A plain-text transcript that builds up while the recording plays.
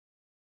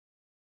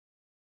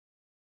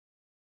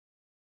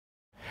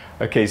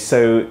Okay,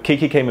 so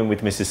Kiki came in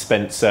with Mrs.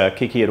 Spencer.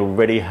 Kiki had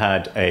already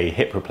had a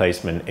hip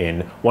replacement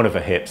in one of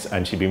her hips,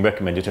 and she'd been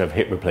recommended to have a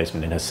hip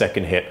replacement in her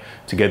second hip,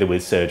 together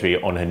with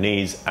surgery on her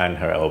knees and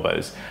her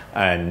elbows.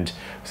 And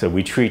so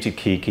we treated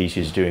Kiki.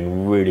 She's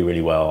doing really,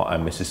 really well,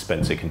 and Mrs.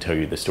 Spencer can tell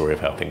you the story of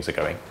how things are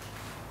going.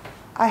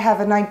 I have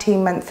a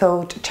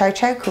 19-month-old chow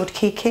chow called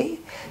Kiki.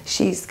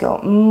 She's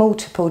got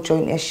multiple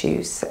joint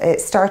issues.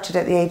 It started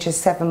at the age of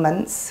 7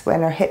 months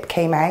when her hip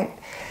came out.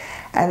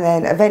 And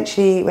then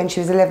eventually, when she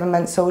was 11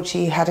 months old,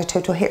 she had a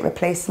total hip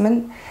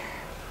replacement.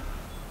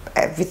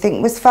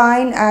 Everything was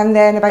fine. And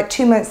then about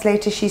 2 months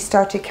later, she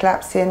started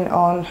collapsing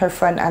on her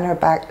front and her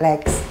back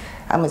legs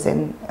and was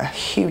in a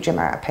huge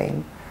amount of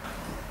pain.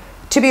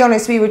 To be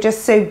honest, we were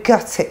just so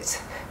gutted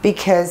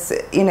because,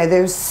 you know,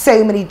 there was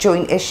so many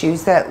joint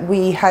issues that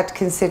we had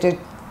considered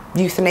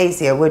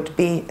euthanasia would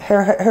be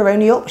her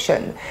only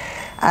option.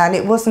 And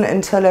it wasn't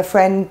until a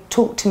friend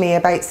talked to me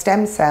about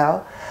stem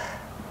cell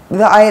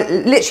that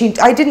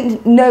I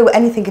didn't know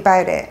anything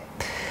about it.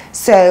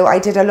 So I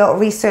did a lot of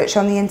research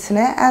on the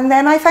internet, and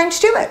then I found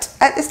Stuart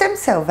at the Stem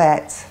Cell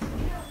Vet.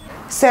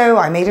 So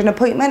I made an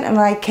appointment and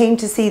I came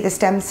to see the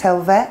Stem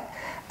Cell Vet.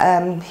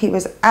 He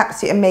was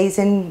absolutely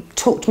amazing,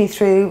 talked me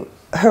through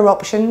her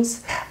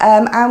options,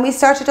 and we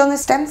started on the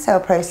stem cell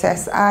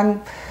process,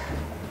 and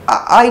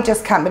I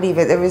just can't believe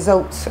it. The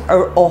results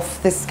are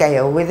off the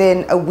scale.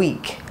 Within a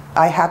week,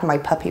 I had my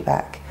puppy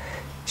back.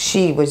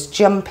 She was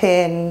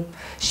jumping,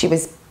 she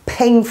was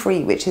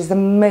pain-free, which is the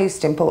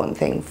most important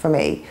thing for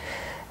me.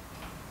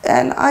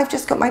 And I've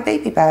just got my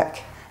baby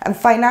back. And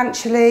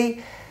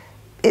financially,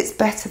 it's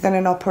better than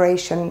an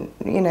operation,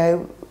 you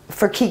know,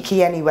 for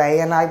Kiki anyway,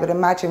 and I would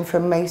imagine for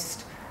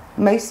most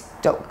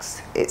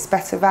dogs, it's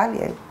better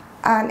value.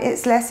 And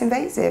it's less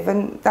invasive,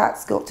 and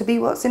that's got to be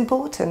what's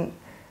important.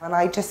 And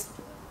I just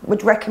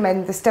would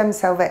recommend the Stem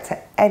Cell Vet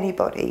to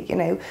anybody, you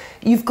know.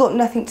 You've got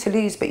nothing to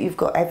lose, but you've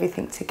got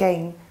everything to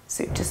gain,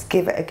 so just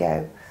give it a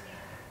go.